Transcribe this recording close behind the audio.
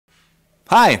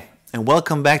Hi, and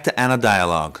welcome back to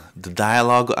Dialogue, the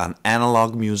dialogue on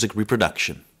analog music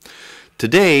reproduction.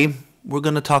 Today, we're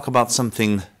going to talk about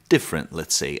something different,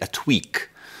 let's say, a tweak.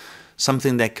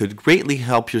 Something that could greatly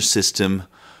help your system,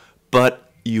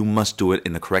 but you must do it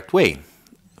in the correct way.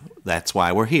 That's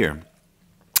why we're here.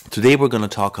 Today, we're going to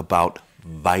talk about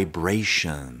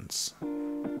vibrations.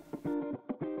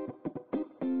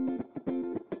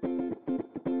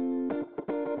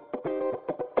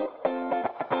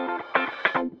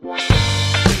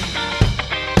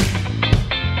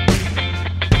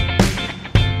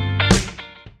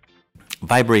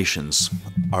 Vibrations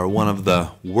are one of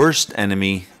the worst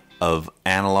enemy of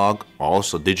analog,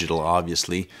 also digital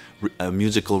obviously,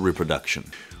 musical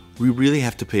reproduction. We really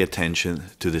have to pay attention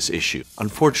to this issue.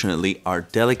 Unfortunately, our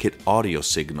delicate audio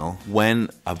signal, when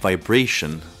a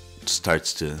vibration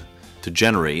starts to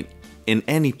generate in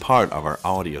any part of our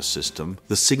audio system,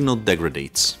 the signal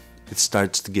degrades. It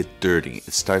starts to get dirty.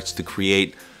 It starts to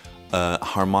create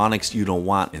harmonics you don't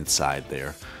want inside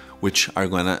there, which are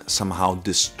going to somehow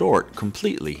distort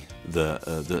completely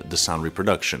the sound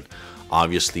reproduction.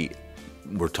 Obviously,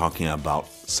 we're talking about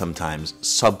sometimes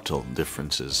subtle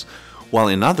differences, while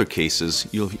in other cases,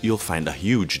 you'll find a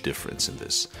huge difference in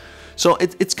this. So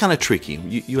it's kind of tricky.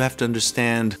 You have to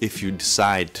understand, if you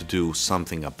decide to do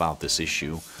something about this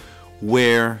issue,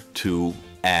 where to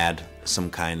add some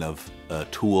kind of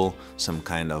tool, some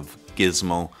kind of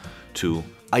gizmo to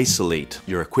isolate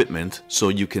your equipment so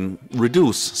you can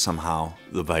reduce somehow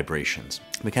the vibrations.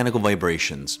 Mechanical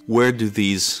vibrations, where do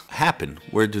these happen?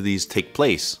 Where do these take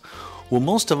place? Well,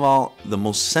 most of all, the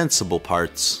most sensible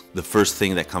parts, the first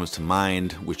thing that comes to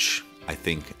mind, which I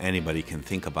think anybody can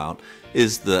think about,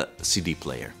 is the CD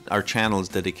player. Our channel is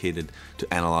dedicated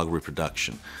to analog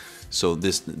reproduction, so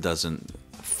this doesn't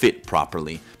fit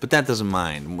properly, but that doesn't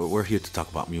mind. We're here to talk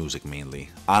about music mainly.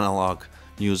 Analog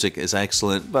music is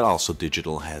excellent, but also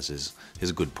digital has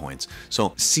his good points.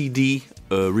 So CD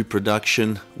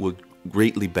reproduction would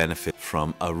greatly benefit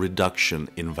from a reduction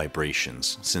in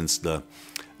vibrations, since the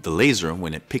laser,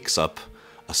 when it picks up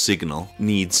a signal,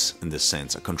 needs, in this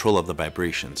sense, a control of the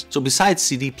vibrations. So besides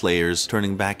CD players,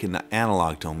 turning back in the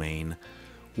analog domain,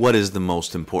 what is the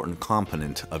most important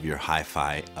component of your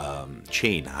hi-fi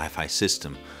chain, hi-fi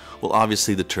system? Well,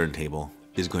 obviously the turntable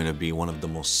is going to be one of the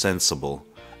most sensible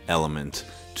element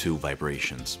to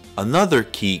vibrations. Another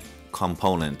key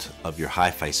component of your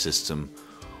hi-fi system,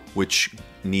 which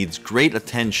needs great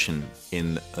attention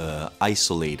in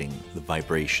isolating the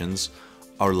vibrations,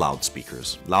 are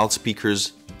loudspeakers.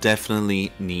 Loudspeakers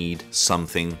definitely need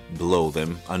something below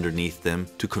them, underneath them,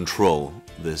 to control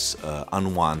this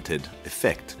unwanted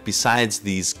effect. Besides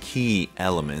these key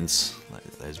elements,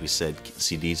 as we said,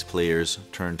 CDs, players,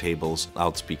 turntables,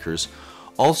 loudspeakers,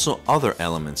 also other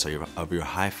elements of your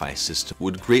hi-fi system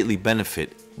would greatly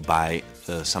benefit by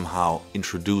somehow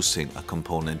introducing a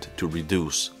component to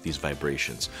reduce these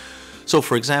vibrations. So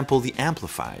for example, the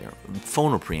amplifier,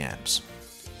 phono preamps,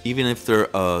 even if they're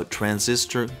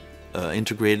transistor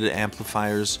integrated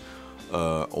amplifiers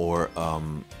or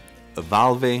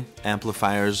valve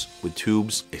amplifiers with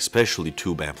tubes, especially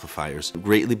tube amplifiers,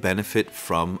 greatly benefit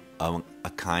from a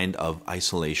kind of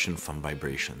isolation from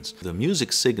vibrations. The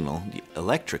music signal, the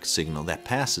electric signal that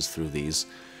passes through these,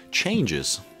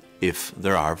 changes if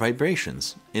there are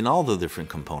vibrations in all the different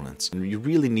components. And you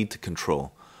really need to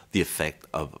control the effect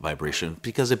of vibration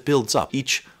because it builds up.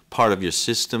 Each part of your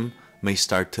system may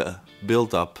start to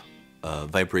build up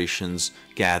vibrations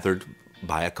gathered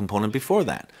by a component before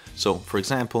that. So, for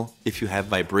example, if you have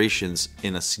vibrations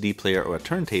in a CD player or a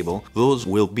turntable, those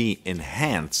will be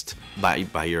enhanced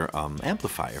by your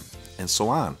amplifier, and so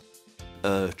on.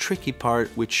 A tricky part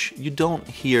which you don't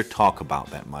hear talk about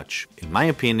that much. In my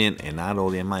opinion, and not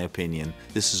only in my opinion,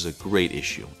 this is a great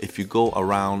issue. If you go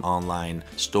around online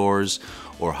stores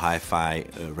or hi-fi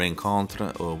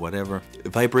rencontre or whatever,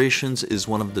 vibrations is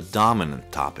one of the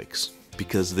dominant topics,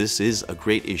 because this is a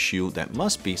great issue that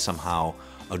must be somehow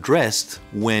addressed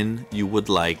when you would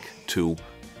like to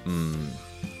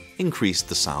increase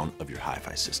the sound of your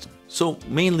hi-fi system. So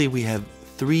mainly we have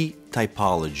three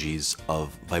typologies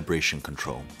of vibration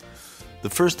control. The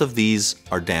first of these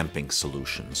are damping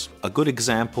solutions. A good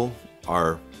example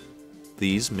are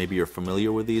these. Maybe you're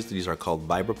familiar with these. These are called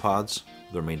Vibrapods.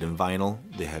 They're made in vinyl.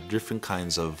 They have different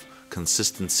kinds of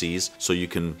consistencies, so you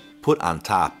can put on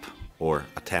top or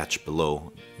attach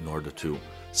below in order to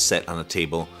set on a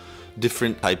table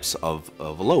different types of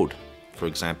load. For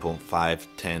example, 5,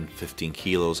 10, 15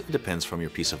 kilos. It depends from your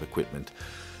piece of equipment.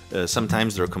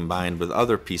 Sometimes they're combined with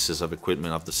other pieces of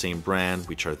equipment of the same brand,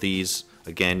 which are these.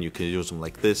 Again, you can use them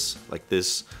like this, like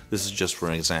this. This is just for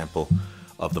an example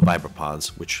of the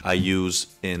Vibrapods, which I use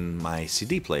in my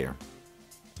CD player.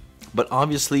 But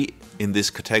obviously in this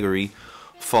category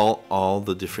fall all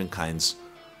the different kinds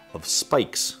of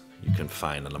spikes you can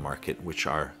find on the market, which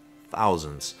are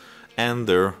thousands, and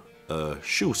they're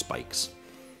shoe spikes,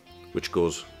 which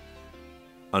goes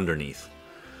underneath.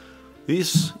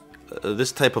 This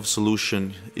type of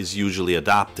solution is usually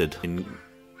adopted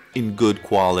in good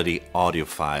quality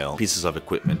audiophile pieces of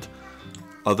equipment.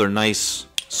 Other nice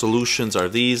solutions are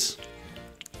these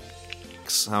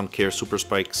Soundcare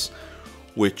Superspikes,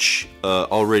 which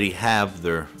already have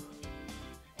their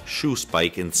shoe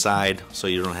spike inside, so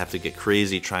you don't have to get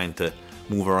crazy trying to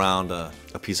move around a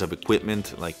piece of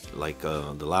equipment like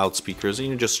the loudspeakers, and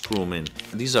you just screw them in.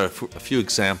 These are a few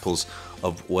examples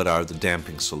of what are the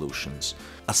damping solutions.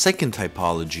 A second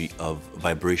typology of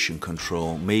vibration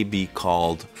control may be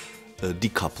called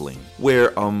decoupling,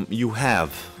 where you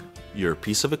have your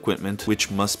piece of equipment which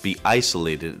must be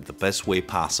isolated the best way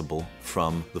possible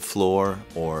from the floor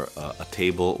or a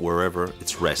table, wherever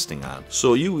it's resting on.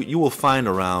 So you will find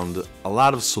around a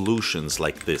lot of solutions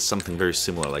like this, something very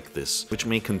similar like this, which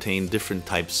may contain different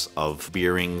types of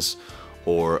bearings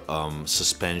or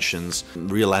suspensions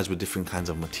realized with different kinds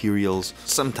of materials.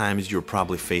 Sometimes you're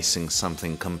probably facing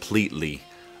something completely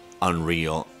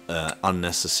unreal,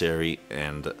 unnecessary,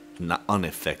 and not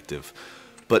ineffective.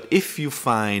 But if you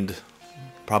find,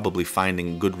 probably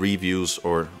finding good reviews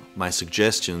or my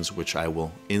suggestions, which I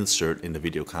will insert in the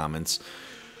video comments,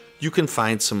 you can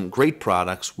find some great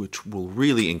products which will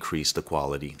really increase the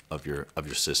quality of your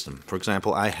system. For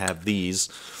example, I have these,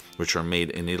 which are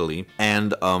made in Italy,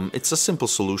 and it's a simple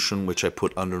solution which I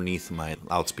put underneath my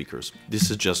loudspeakers.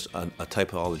 This is just a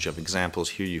typology of examples.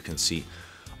 Here you can see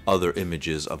other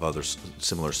images of other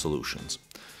similar solutions.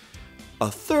 A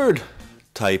third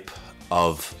type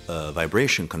of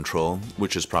vibration control,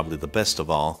 which is probably the best of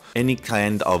all, any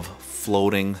kind of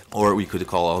floating, or we could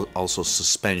call also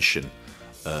suspension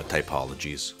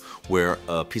typologies, where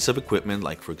a piece of equipment,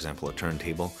 like for example a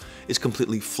turntable, is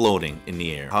completely floating in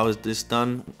the air. How is this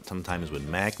done? Sometimes with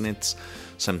magnets,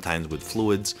 sometimes with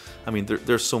fluids. I mean,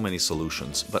 there's so many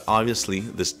solutions, but obviously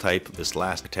this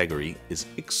last category is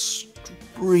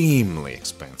extremely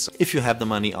expensive. If you have the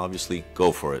money, obviously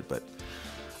go for it, but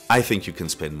I think you can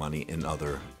spend money in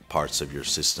other parts of your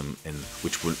system, and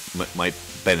which might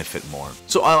benefit more.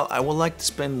 So I would like to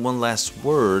spend one last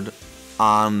word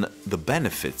on the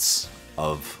benefits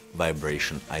of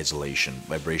vibration isolation,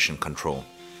 vibration control.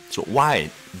 So why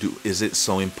is it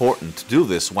so important to do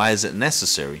this? Why is it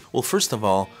necessary? Well, first of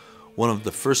all, one of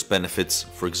the first benefits,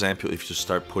 for example, if you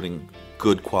start putting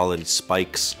good quality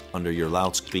spikes under your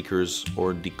loudspeakers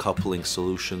or decoupling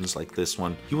solutions like this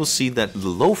one, you will see that the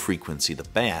low frequency, the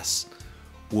bass,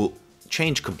 will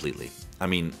change completely. I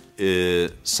mean,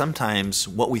 sometimes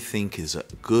what we think is a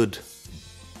good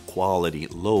quality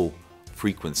low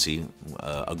frequency,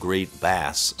 a great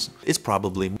bass, is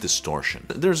probably distortion.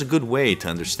 There's a good way to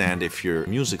understand if your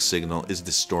music signal is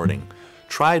distorting.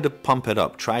 Try to pump it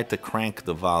up, try to crank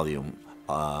the volume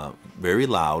very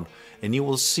loud, and you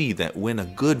will see that when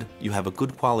you have a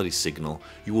good quality signal,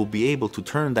 you will be able to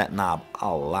turn that knob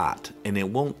a lot, and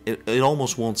it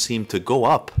almost won't seem to go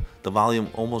up. The volume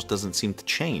almost doesn't seem to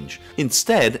change.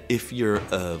 Instead, if your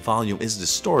volume is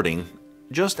distorting,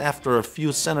 just after a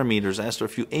few centimeters, after a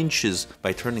few inches,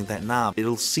 by turning that knob,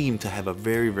 it'll seem to have a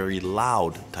very, very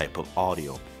loud type of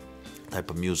audio,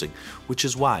 type of music, which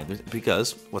is why,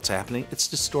 because what's happening, it's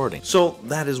distorting. So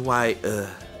that is why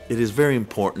it is very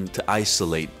important to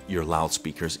isolate your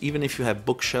loudspeakers. Even if you have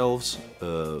bookshelves,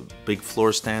 big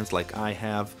floor stands like I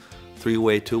have,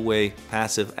 three-way, two-way,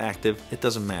 passive, active, it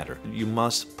doesn't matter. You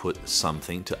must put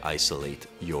something to isolate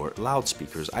your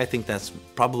loudspeakers. I think that's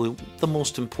probably the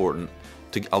most important,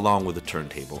 along with the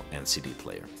turntable and CD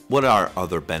player. What are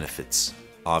other benefits?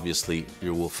 Obviously,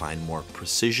 you will find more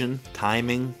precision,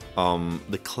 timing,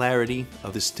 the clarity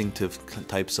of distinctive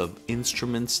types of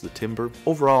instruments, the timbre.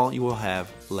 Overall, you will have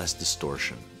less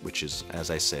distortion, which is,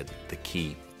 as I said, the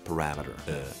key parameter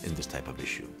in this type of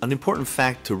issue. An important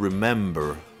fact to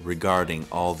remember regarding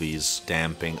all these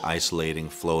damping, isolating,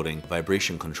 floating,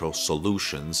 vibration control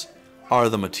solutions are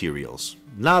the materials.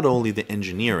 Not only the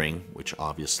engineering, which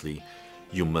obviously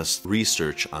you must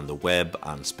research on the web,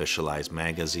 on specialized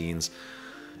magazines,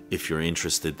 if you're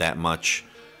interested that much,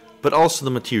 but also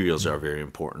the materials are very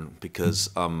important because,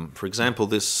 for example,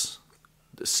 this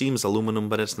seems aluminum,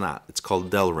 but it's not. It's called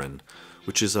Delrin,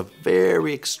 which is a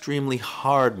very extremely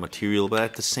hard material, but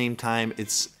at the same time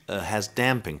it's has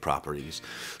damping properties.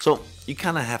 So you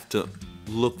kind of have to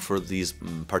look for these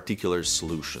particular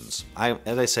solutions.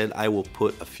 As I said, I will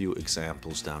put a few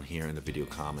examples down here in the video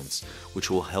comments, which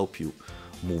will help you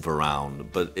move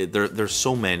around, but there's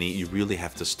so many, you really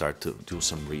have to start to do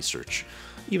some research.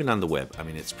 Even on the web, I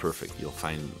mean, it's perfect. You'll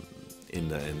find in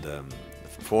the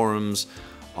forums,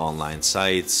 online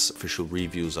sites, official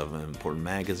reviews of important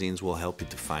magazines will help you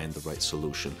to find the right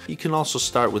solution. You can also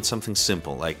start with something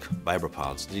simple like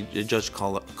Vibrapods. They just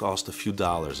cost a few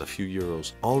dollars, a few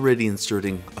euros. Already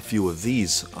inserting a few of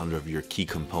these under your key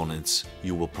components,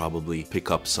 you will probably pick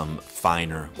up some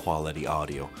finer quality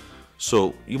audio.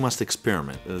 So you must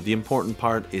experiment. The important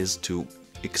part is to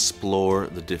explore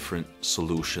the different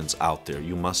solutions out there.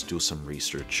 You must do some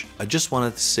research. I just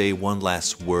wanted to say one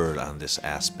last word on this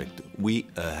aspect. We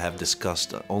have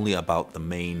discussed only about the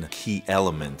main key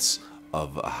elements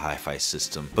of a hi-fi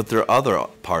system, but there are other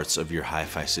parts of your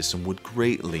hi-fi system would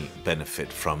greatly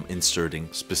benefit from inserting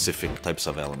specific types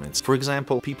of elements. For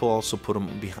example, people also put them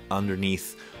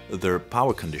underneath their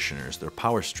power conditioners, their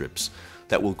power strips.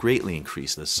 That will greatly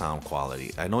increase the sound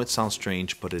quality. I know it sounds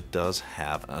strange, but it does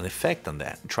have an effect on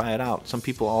that. Try it out. Some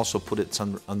people also put it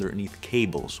underneath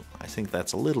cables. I think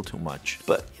that's a little too much,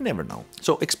 but you never know.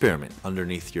 So experiment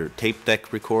underneath your tape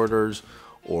deck recorders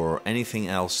or anything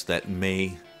else that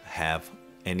may have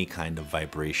any kind of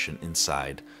vibration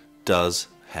inside. Does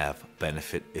have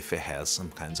benefit if it has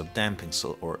some kinds of damping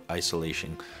or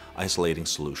isolating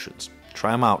solutions.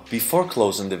 Try them out. Before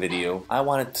closing the video, I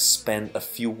wanted to spend a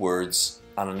few words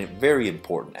on a very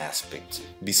important aspect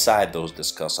beside those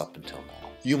discussed up until now.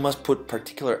 You must put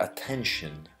particular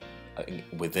attention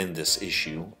within this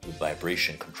issue, the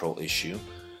vibration control issue,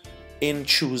 in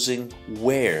choosing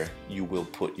where you will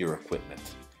put your equipment,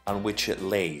 on which it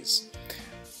lays.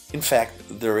 In fact,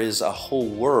 there is a whole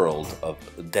world of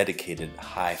dedicated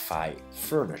hi-fi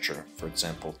furniture, for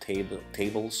example,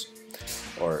 tables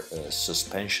or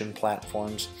suspension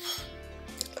platforms.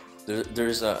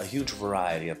 There's a huge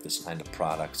variety of this kind of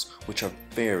products, which are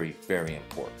very, very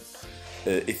important.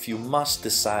 If you must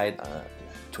decide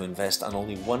to invest on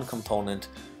only one component,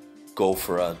 go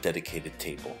for a dedicated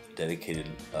table, dedicated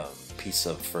piece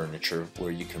of furniture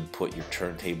where you can put your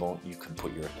turntable, you can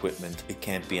put your equipment. It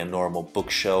can't be a normal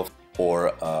bookshelf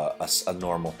or a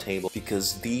normal table,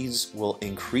 because these will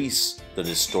increase the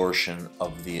distortion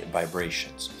of the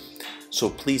vibrations. So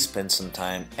please spend some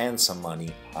time and some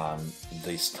money on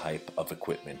this type of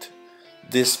equipment.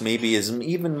 This maybe is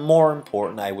even more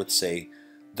important, I would say,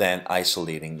 than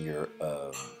isolating your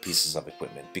pieces of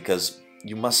equipment, because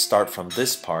you must start from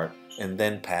this part and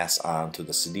then pass on to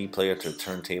the CD player, to the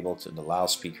turntable, to the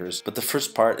loudspeakers. But the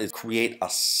first part is create a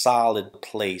solid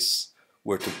place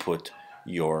where to put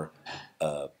your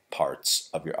parts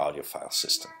of your audiophile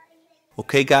system.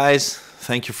 Okay guys,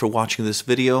 thank you for watching this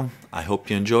video. I hope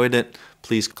you enjoyed it.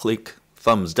 Please click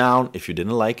thumbs down if you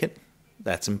didn't like it.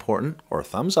 That's important. Or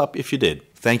thumbs up if you did.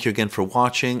 Thank you again for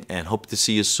watching and hope to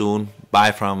see you soon.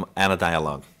 Bye from Anna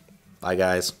Dialogue. Bye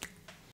guys.